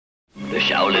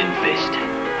Shaolin Fist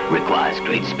requires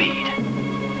great speed.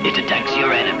 It attacks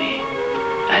your enemy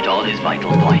at all his vital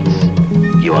points.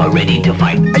 You are ready to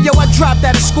fight. Hey yo, I dropped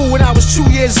out of school when I was 2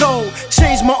 years old.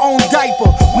 Changed my own diaper,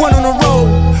 went on the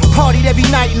road. Partied every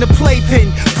night in the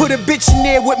playpen. Put a bitch in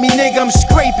there with me, nigga, I'm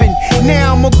scraping.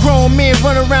 Now I'm a grown man,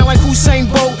 run around like Usain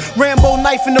Bolt. Rambo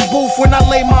knife in the booth when I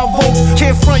lay my votes.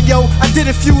 Can't front, yo, I did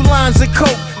a few lines of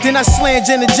coke. Then I slammed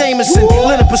Jenna Jameson,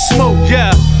 lit up a smoke.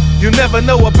 Yeah, you never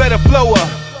know a better flower.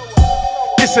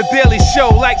 It's a daily show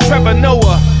like Trevor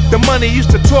Noah. The money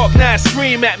used to talk, now it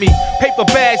scream at me. Paper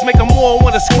bags make them all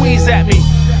wanna squeeze at me.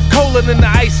 Colder than the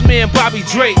Iceman Bobby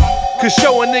Drake. Cause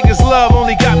showing niggas love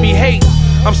only got me hate.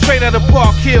 I'm straight out of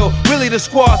Park Hill, really the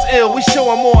squad's ill. We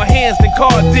showing more hands than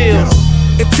car deals.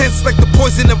 Intense like the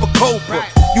poison of a cobra.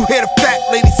 You hear the fat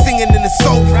lady singing in the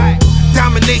sofa.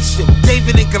 Domination,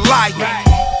 David and Goliath.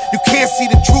 You can't see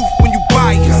the truth when you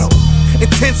bias.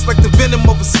 Intense like the venom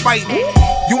of a spider.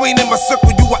 You ain't in my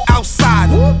circle, you are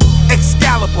outsider.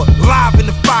 Excalibur, live in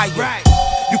the fire.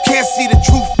 You can't see the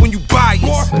truth when you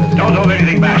bias. Don't hold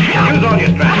anything back. Use all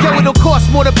your strength. Yo, it'll cost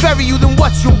more to bury you than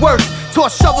what you're worth.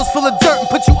 Toss shovels full of dirt and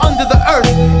put you under the earth.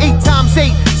 8 times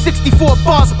 8, 64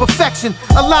 bars of perfection.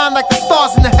 Aligned like the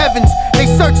stars in the heavens. They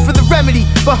search for the remedy.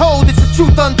 Behold, it's the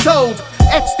truth untold.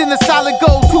 Etched in the solid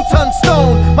gold, 2-ton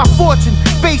stone. My fortune,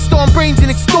 based on brains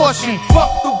and extortion.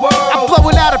 Fuck the world. I'm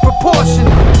blowing out of proportion.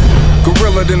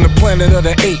 Gorilla than the planet of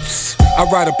the apes. I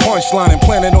write a punchline and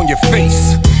plant it on your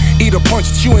face. Eat a punch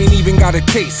that you ain't even got a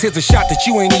taste. Here's a shot that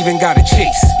you ain't even got to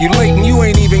chase. You late and you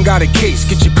ain't even got a case.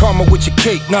 Get your karma with your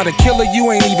cake. Not a killer,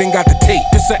 you ain't even got the tape.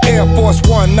 This a Air Force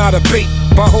One, not a bait.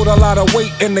 If I hold a lot of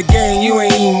weight in the game, you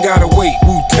ain't even gotta wait.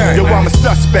 Wu-Tang. Yo, I'm a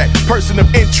suspect, person of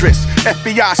interest.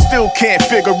 FBI still can't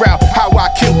figure out how I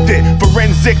killed it.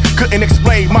 Forensic couldn't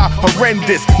explain my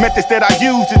horrendous methods that I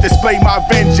use to display my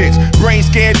vengeance. Brain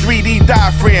scan, 3D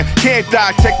diaphragm, can't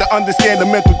dissect to understand the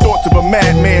mental thoughts of a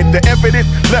madman. The evidence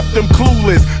left them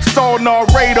clueless. Sonar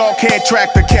radar can't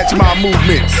track to catch my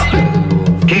movements.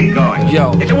 Keep going.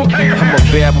 Yo, I'm a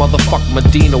bad motherfucker,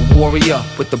 Medina warrior.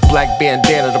 With the black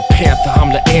bandana, the panther,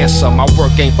 I'm the answer. My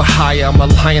work ain't for hire, I'm a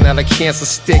lion at a cancer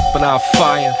stick, but I'll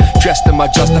fire. Dressed in my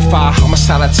justified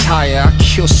homicide attire. I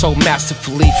kill so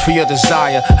masterfully for your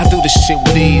desire. I do this shit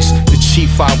with ease. The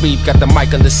chief I weave got the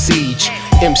mic under siege.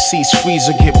 MCs freeze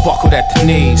or get buckled at the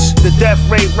knees. The death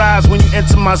rate rise when you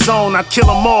enter my zone. I kill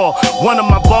them all. One of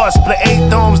my bars split 8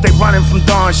 domes. They running from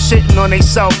dawn, shitting on they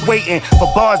self, waiting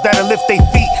for bars that'll lift they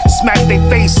feet, smack they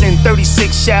face in.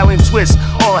 36 Shaolin twist,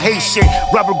 all hate shit.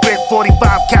 Rubber grip,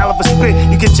 45 caliber spit.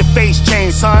 You get your face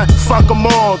changed, son. Fuck them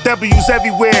all. W's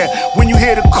everywhere when you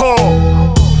hear the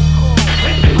call.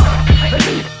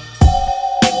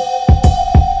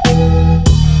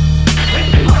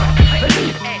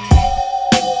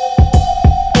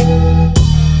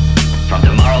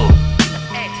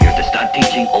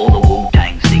 Teaching all the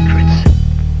Wu-Tang secrets.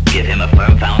 Give him a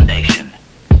firm foundation,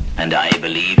 and I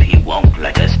believe he won't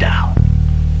let us down.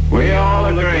 We all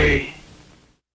agree.